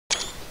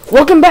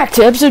Welcome back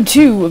to episode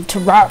 2 of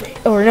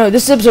Terraria. Or no,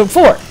 this is episode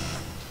 4.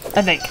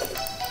 I think.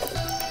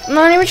 I'm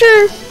not even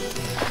sure.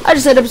 I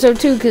just said episode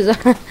 2 because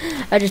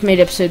I just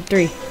made episode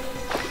 3.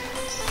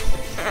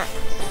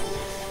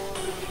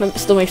 It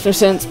still makes no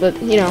sense,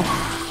 but you know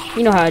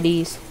how it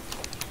is.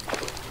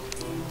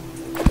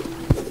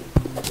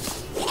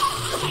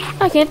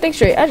 I can't think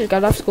straight. I just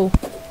got off school.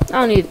 I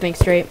don't need to think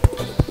straight.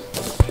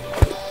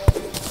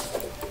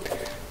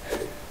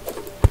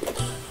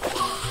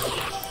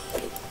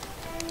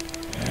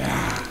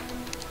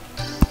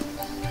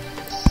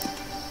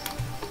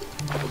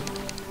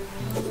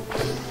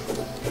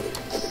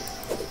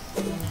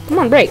 Come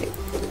on, break.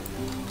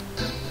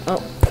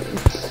 Oh.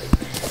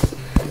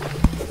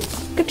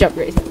 Good job,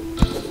 Grace.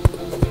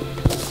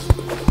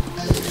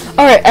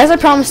 Alright, as I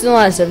promised in the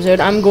last episode,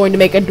 I'm going to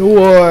make a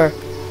door.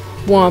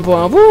 Womp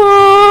womp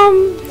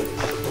womp.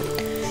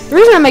 The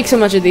reason I make so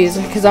much of these,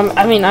 because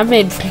I've made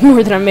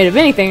more than I've made of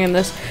anything in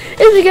this,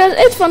 is because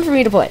it's fun for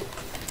me to play.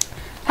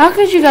 How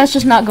could you guys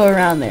just not go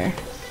around there?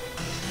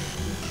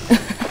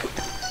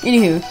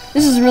 Anywho,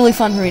 this is really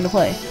fun for me to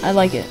play. I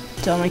like it,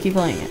 so I'm gonna keep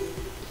playing it.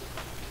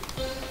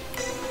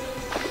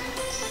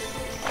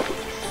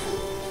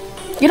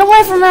 Get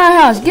away from my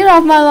house! Get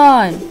off my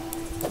lawn!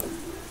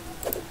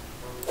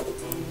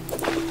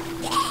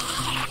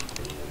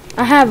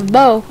 I have a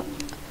bow.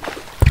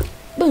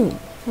 Boom.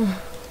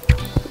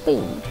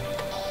 Boom.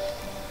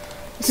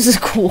 This is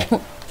cool.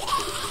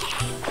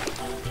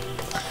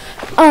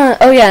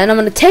 Oh yeah, and I'm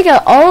gonna take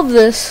out all of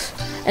this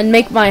and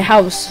make my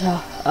house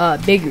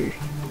bigger.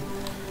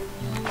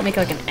 Make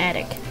like an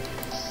attic.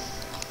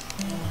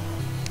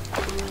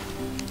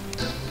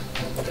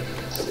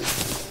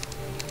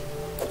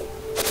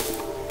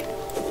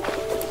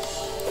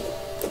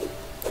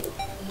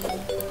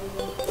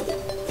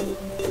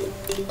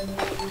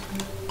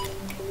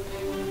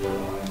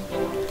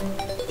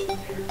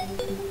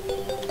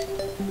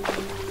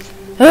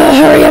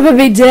 Hurry up, a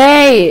big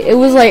day! It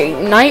was like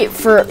night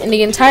for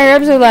the entire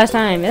episode last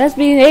time. It has to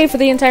be day for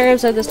the entire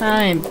episode this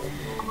time.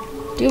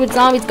 Stupid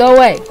zombies, go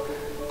away.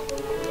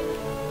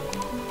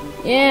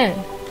 Yeah,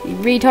 you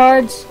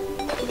retards.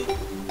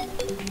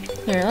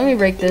 Here, let me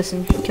break this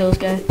and kill this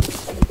guy.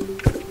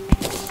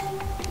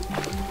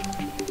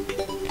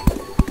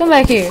 Come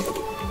back here.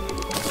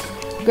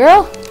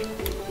 Girl?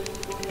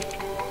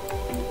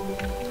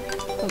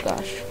 Oh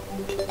gosh.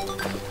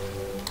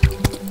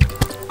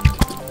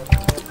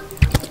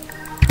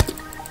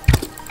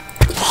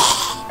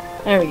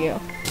 There we go.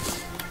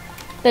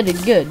 That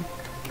did good.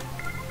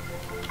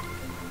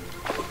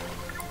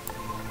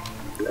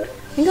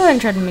 I can go ahead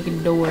and try to make a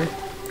door.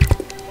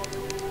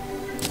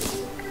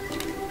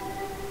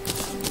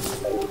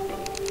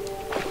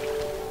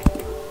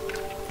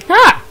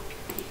 Ah!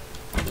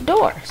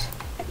 Doors.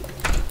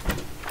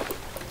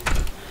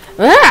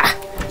 Ah!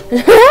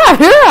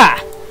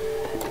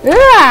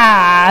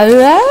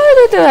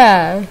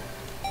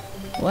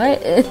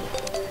 What?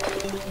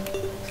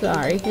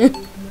 Sorry.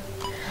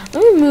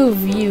 Let me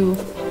move you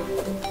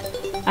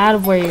out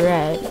of where you're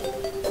at.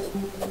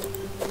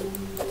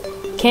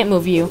 Can't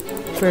move you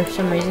for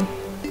some reason.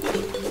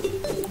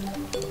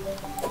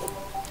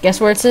 Guess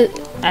where it's at?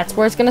 That's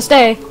where it's gonna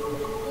stay.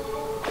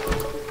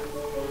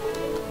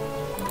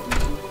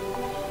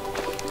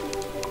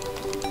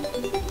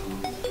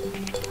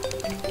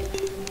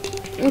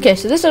 Okay,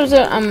 so this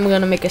episode I'm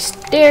gonna make a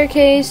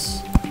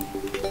staircase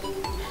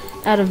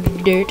out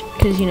of dirt,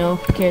 because you know,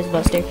 who cares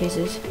about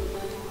staircases?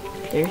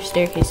 They're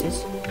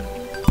staircases.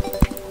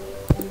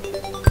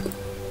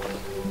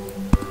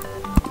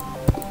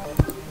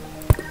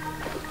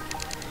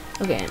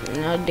 Okay,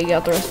 now dig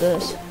out the rest of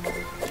this.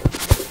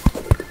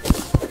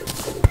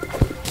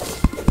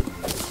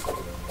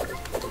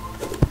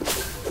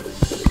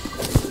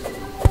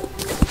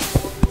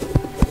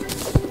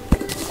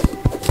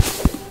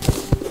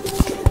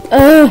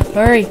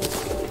 Hurry.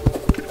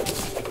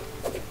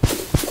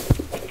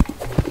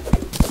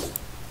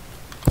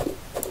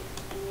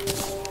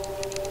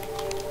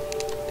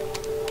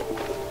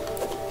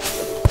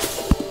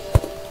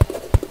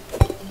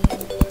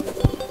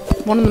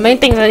 One of the main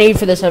things I need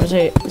for this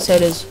episode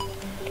is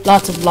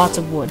lots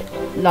of wood.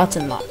 Lots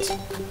and lots.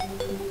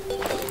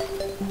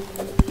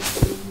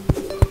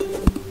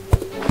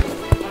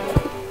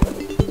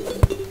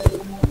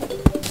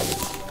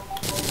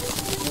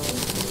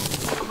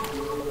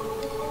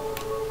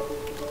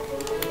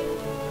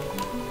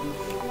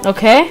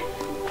 Okay.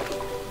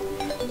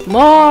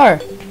 More.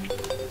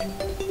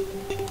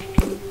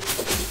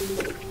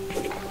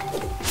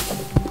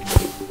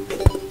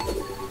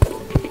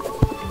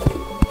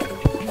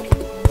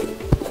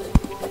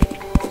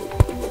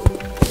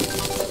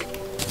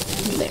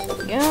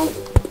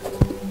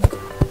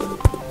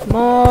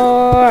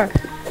 More.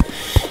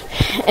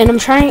 And I'm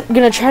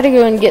gonna try to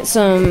go and get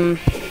some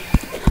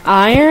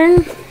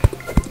iron,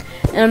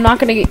 and I'm not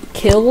gonna get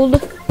killed,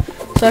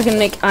 so I can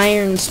make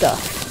iron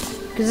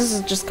stuff, because this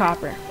is just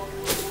copper.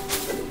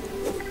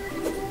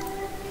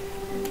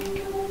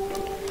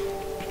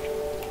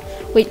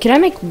 Wait, can I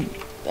make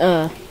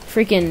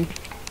freaking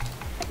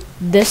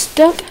this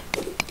stuff?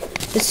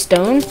 This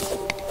stone.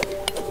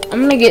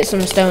 I'm gonna get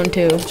some stone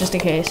too, just in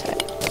case.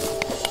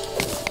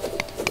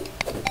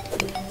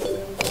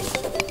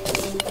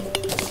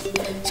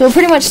 So we're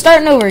pretty much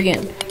starting over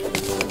again.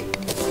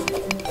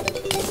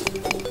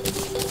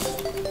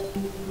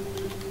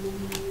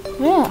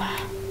 Yeah.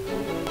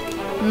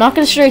 I'm not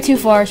gonna stray too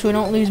far so we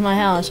don't lose my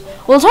house.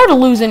 Well, it's hard to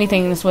lose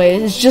anything this way.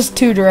 It's just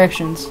 2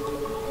 directions.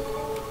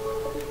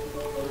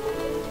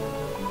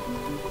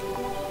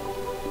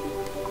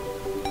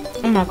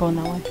 I'm not going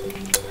that way.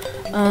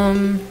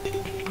 I'm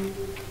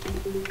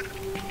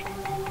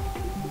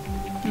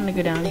gonna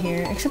go down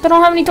here. Except I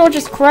don't have any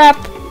torches. Crap.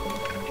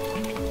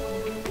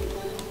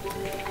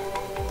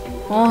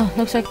 Oh,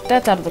 looks like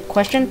that's out of the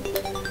question.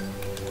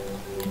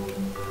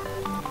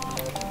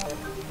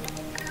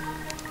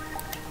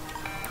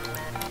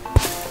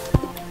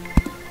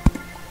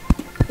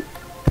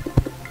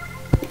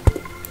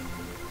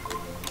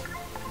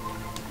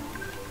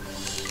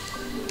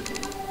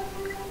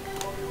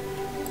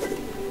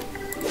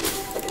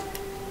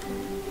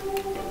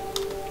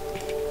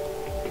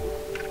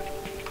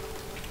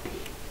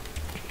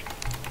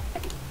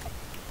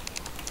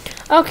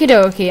 Okie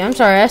dokie. I'm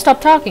sorry, I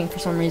stopped talking for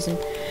some reason.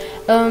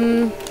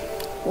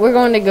 We're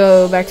going to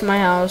go back to my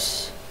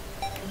house.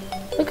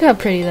 Look how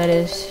pretty that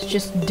is. It's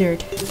just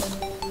dirt.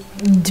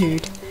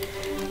 Dirt.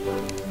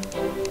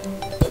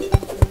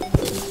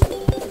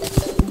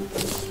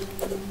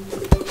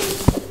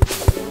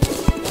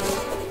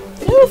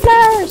 Ooh,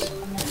 flowers!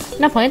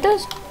 Can I plant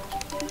those?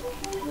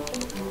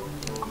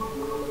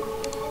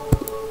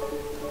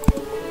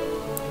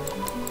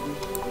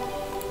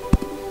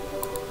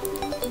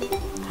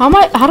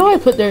 How do I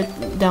put dirt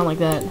down like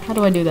that? How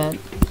do I do that?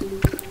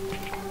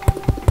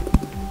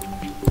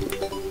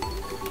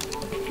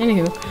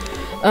 Anywho,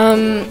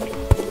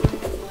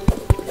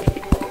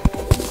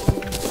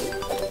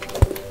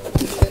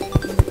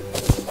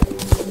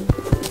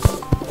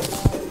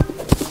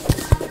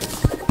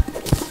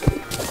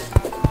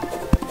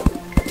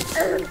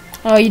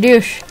 oh, you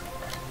douche.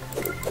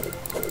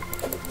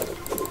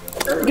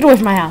 Get away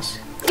from my house.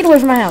 Get away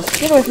from my house.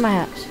 Get away from my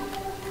house.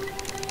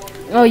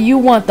 Oh, you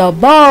want the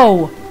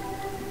bow.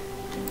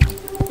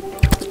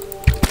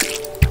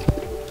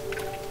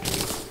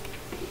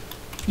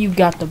 You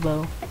got the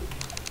bow.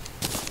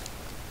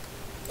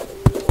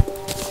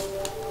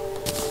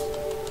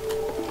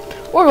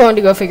 We're going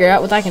to go figure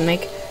out what I can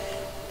make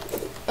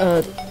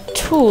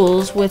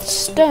tools with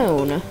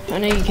stone. I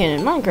know you can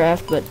in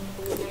Minecraft, but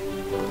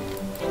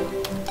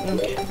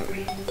okay.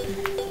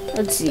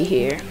 Let's see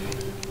here.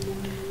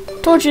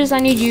 Torches, I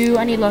need you.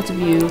 I need lots of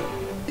you.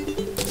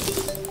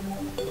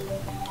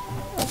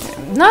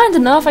 Okay. Not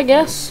enough, I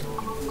guess.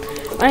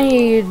 I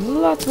need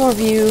lots more of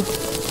you.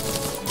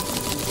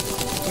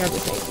 I'll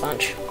just make a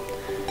bunch.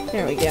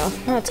 There we go.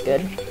 That's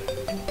good.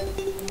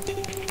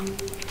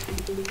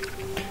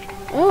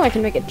 Oh, I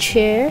can make a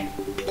chair.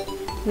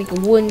 Make a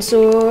wooden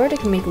sword. I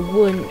can make a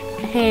wooden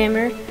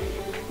hammer.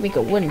 Make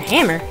a wooden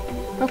hammer?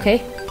 Okay.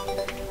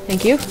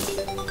 Thank you.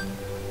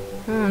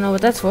 I don't know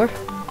what that's for.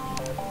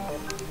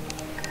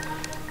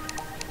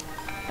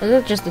 Is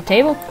it just a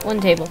table? One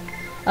table.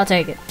 I'll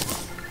take it.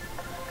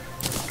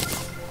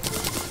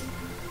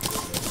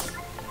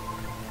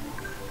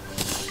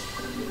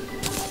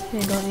 I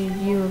don't need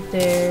you up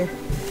there.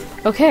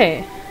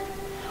 Okay.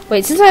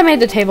 Wait, since I made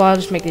the table, I'll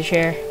just make the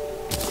chair.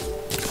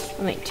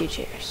 I'll make 2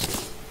 chairs.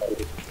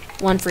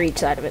 1 for each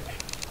side of it.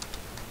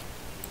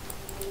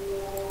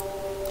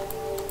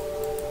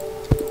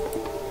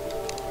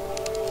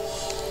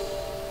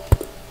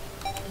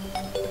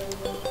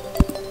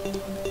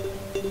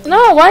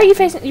 No, why are you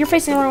facing? You're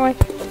facing the wrong way.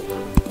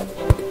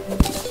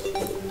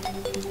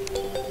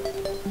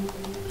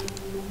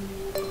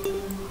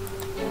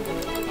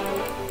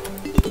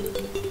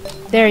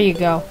 There you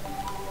go.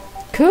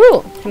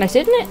 Cool. Can I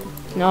sit in it?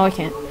 No, I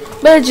can't.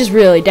 But it's just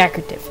really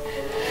decorative.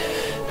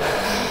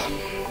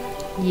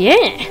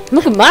 Yeah.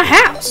 Look at my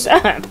house.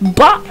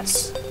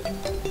 Boss.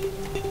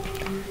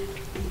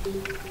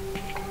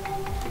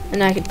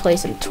 And I can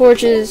place some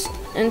torches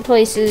in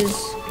places.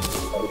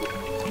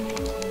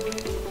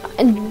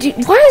 And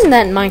why isn't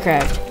that in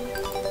Minecraft?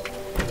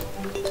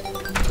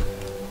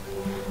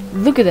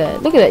 Look at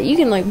that. Look at that. You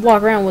can like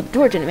walk around with a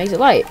torch and it makes it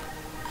light.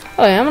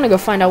 Oh yeah, I'm gonna go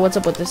find out what's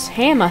up with this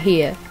hammer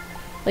here.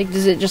 Like,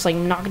 does it just like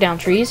knock down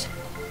trees?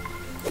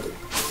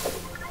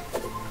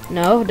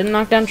 No, it didn't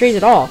knock down trees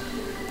at all.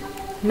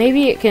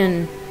 Maybe it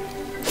can.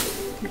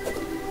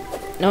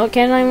 No, it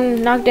can't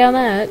even knock down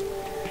that.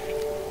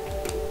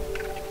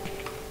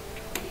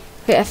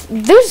 Okay,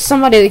 there's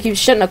somebody that keeps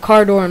shutting a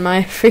car door in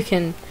my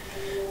freaking.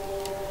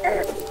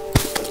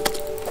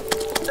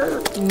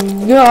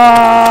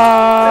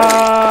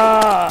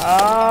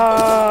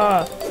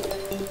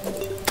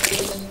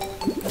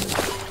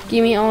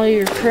 Give me all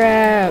your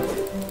crap.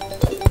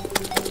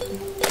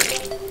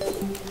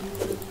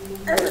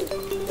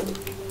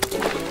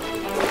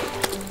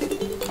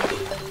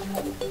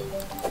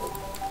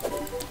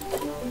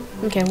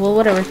 Okay, well,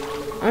 whatever.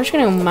 I'm just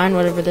gonna mine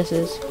whatever this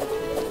is.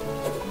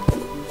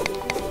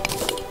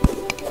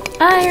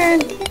 Iron!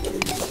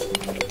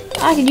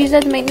 I could use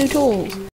that to make new tools.